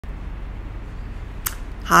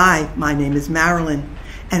Hi, my name is Marilyn,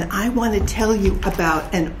 and I want to tell you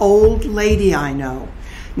about an old lady I know.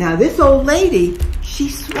 Now, this old lady, she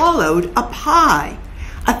swallowed a pie,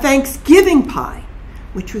 a Thanksgiving pie,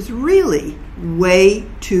 which was really way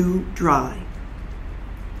too dry.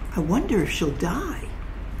 I wonder if she'll die.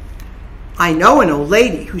 I know an old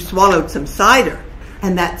lady who swallowed some cider,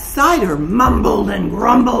 and that cider mumbled and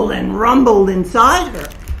grumbled and rumbled inside her.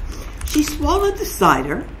 She swallowed the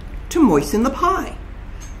cider to moisten the pie,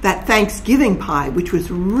 that Thanksgiving pie, which was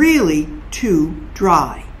really too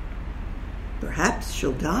dry. Perhaps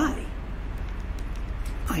she'll die.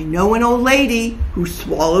 I know an old lady who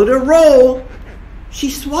swallowed a roll. She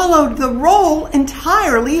swallowed the roll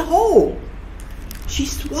entirely whole. She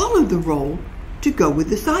swallowed the roll to go with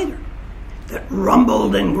the cider that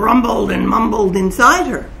rumbled and grumbled and mumbled inside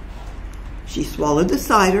her. She swallowed the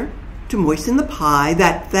cider to moisten the pie,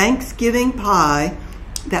 that Thanksgiving pie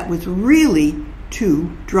that was really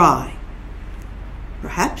too dry.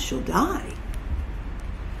 Perhaps she'll die.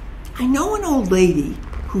 I know an old lady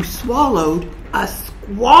who swallowed a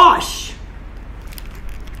squash.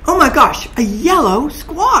 Oh my gosh, a yellow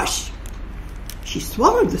squash. She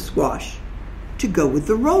swallowed the squash to go with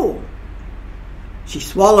the roll. She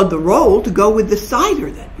swallowed the roll to go with the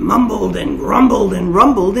cider that mumbled and grumbled and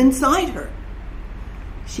rumbled inside her.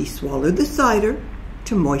 She swallowed the cider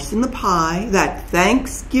to moisten the pie, that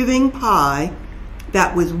Thanksgiving pie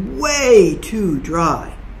that was way too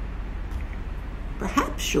dry.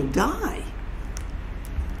 Perhaps she'll die.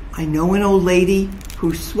 I know an old lady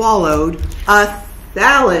who swallowed a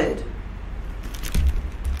salad.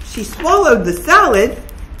 She swallowed the salad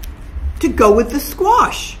to go with the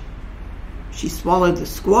squash. She swallowed the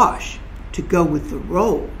squash to go with the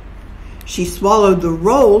roll. She swallowed the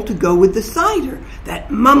roll to go with the cider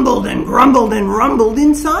that mumbled and grumbled and rumbled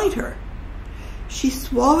inside her. She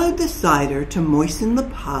swallowed the cider to moisten the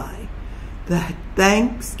pie, that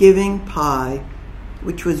Thanksgiving pie,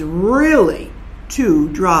 which was really too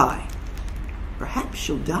dry. Perhaps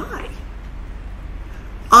she'll die.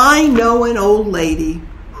 I know an old lady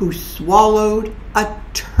who swallowed a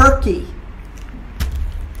turkey.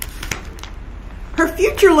 Her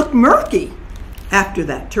future looked murky after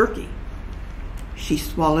that turkey. She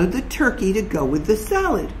swallowed the turkey to go with the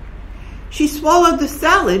salad. She swallowed the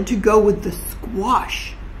salad to go with the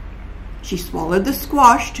squash. She swallowed the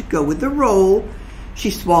squash to go with the roll. She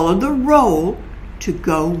swallowed the roll to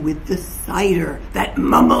go with the cider that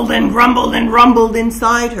mumbled and grumbled and rumbled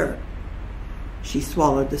inside her. She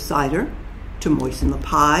swallowed the cider to moisten the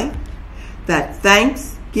pie, that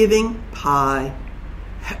Thanksgiving pie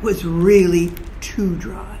that was really too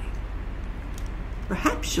dry.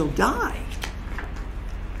 Perhaps she'll die.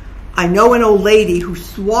 I know an old lady who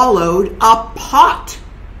swallowed a pot.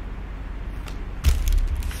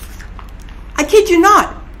 I kid you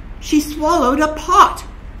not, she swallowed a pot.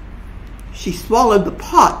 She swallowed the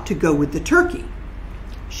pot to go with the turkey.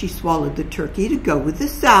 She swallowed the turkey to go with the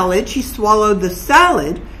salad. She swallowed the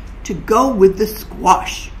salad to go with the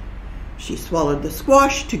squash. She swallowed the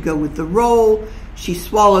squash to go with the roll. She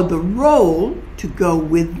swallowed the roll to go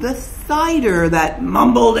with the cider that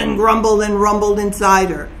mumbled and grumbled and rumbled inside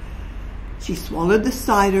her. She swallowed the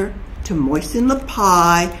cider to moisten the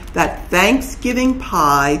pie, that Thanksgiving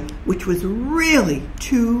pie, which was really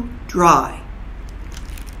too dry.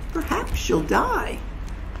 Perhaps she'll die.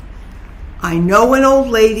 I know an old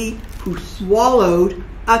lady who swallowed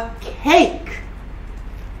a cake.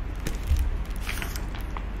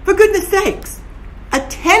 For goodness sakes, a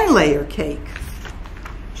 10-layer cake.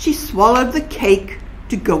 She swallowed the cake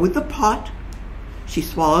to go with the pot. She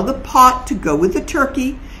swallowed the pot to go with the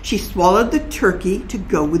turkey. She swallowed the turkey to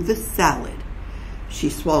go with the salad. She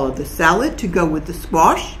swallowed the salad to go with the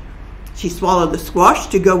squash. She swallowed the squash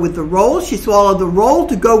to go with the roll. She swallowed the roll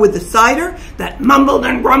to go with the cider that mumbled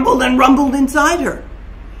and grumbled and rumbled inside her.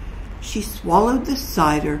 She swallowed the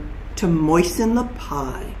cider to moisten the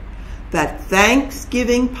pie, that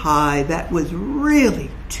Thanksgiving pie that was really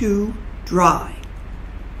too dry.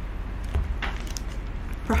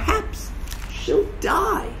 Perhaps she'll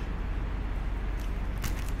die.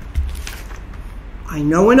 I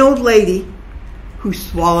know an old lady who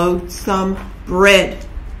swallowed some bread.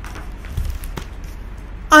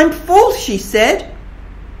 I'm full, she said.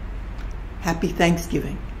 Happy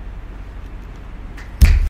Thanksgiving.